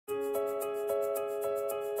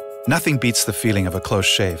Nothing beats the feeling of a close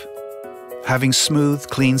shave. Having smooth,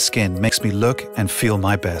 clean skin makes me look and feel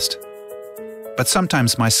my best. But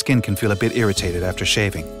sometimes my skin can feel a bit irritated after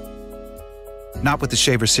shaving. Not with the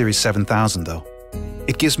Shaver Series 7000 though.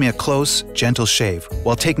 It gives me a close, gentle shave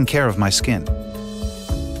while taking care of my skin.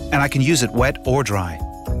 And I can use it wet or dry.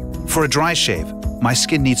 For a dry shave, my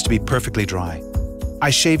skin needs to be perfectly dry.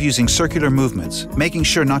 I shave using circular movements, making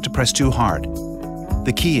sure not to press too hard.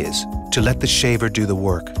 The key is to let the shaver do the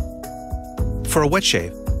work. For a wet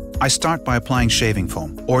shave, I start by applying shaving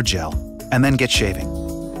foam or gel and then get shaving.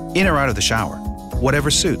 In or out of the shower, whatever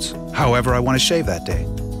suits, however I want to shave that day.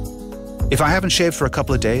 If I haven't shaved for a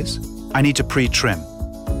couple of days, I need to pre-trim.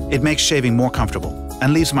 It makes shaving more comfortable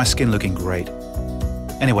and leaves my skin looking great.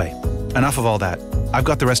 Anyway, enough of all that. I've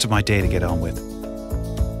got the rest of my day to get on with.